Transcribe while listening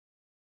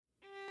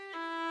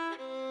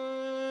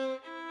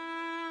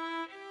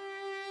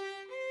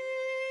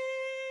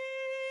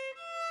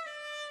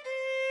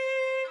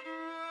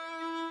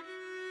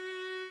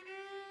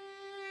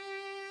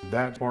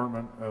That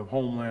Department of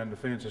Homeland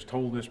Defense has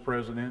told this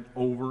president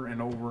over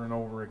and over and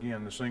over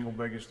again, the single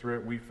biggest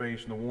threat we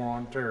face in the war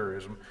on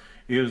terrorism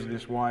is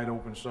this wide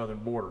open southern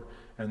border,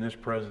 and this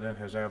president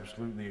has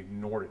absolutely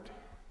ignored it.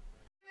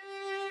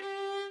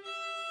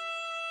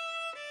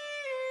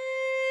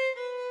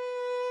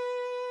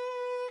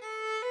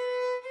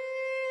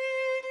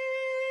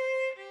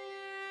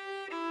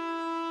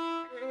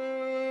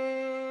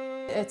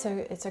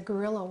 It's a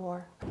guerrilla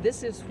war.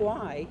 This is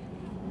why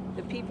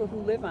the people who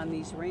live on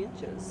these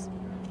ranches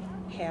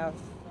have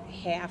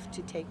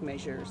to take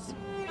measures.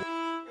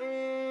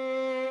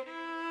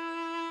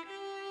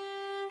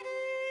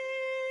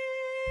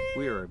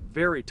 We are a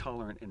very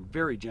tolerant and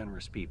very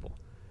generous people,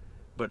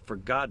 but for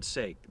God's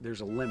sake,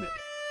 there's a limit.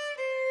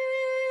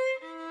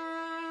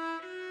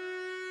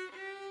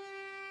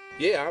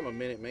 Yeah, I'm a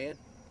Minuteman,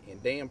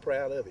 and damn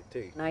proud of it,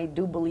 too. I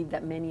do believe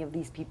that many of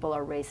these people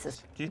are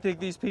racist. Do you think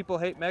these people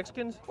hate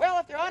Mexicans? Well,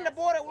 if they're on the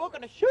border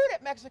looking to shoot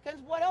at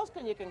Mexicans, what else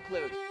can you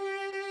conclude?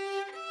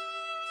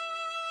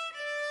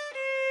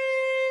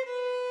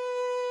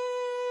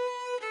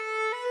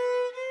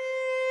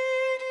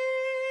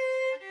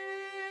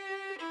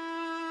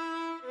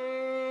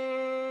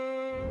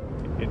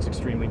 It's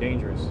extremely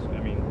dangerous. I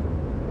mean,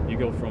 you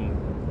go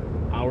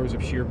from hours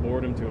of sheer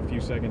boredom to a few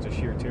seconds of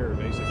sheer terror,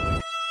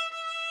 basically.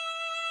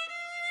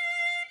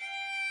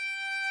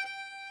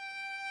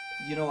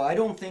 You know, I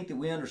don't think that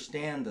we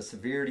understand the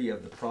severity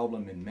of the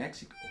problem in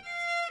Mexico.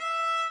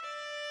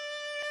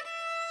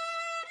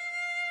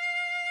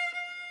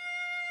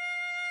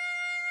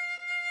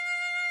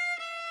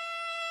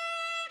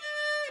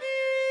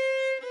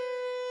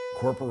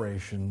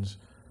 Corporations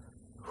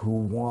who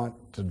want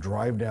to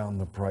drive down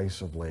the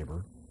price of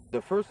labor.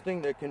 The first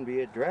thing that can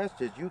be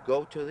addressed is you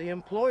go to the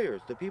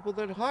employers, the people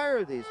that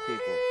hire these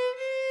people.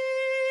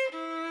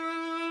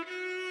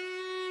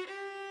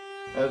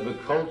 And the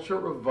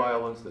culture of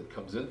violence that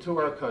comes into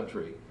our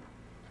country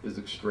is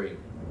extreme.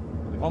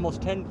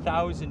 Almost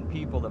 10,000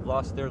 people have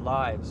lost their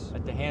lives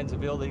at the hands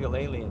of illegal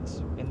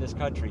aliens in this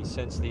country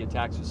since the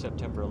attacks of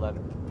September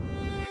 11th.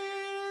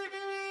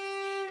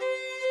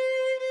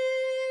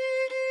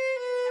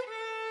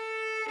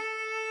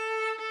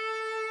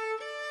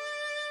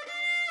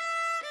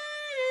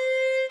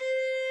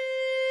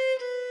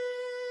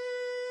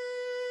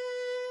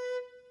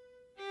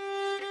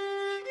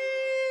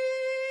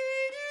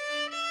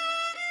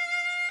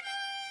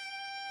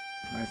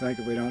 I think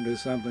if we don't do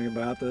something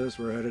about this,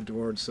 we're headed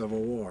towards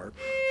civil war.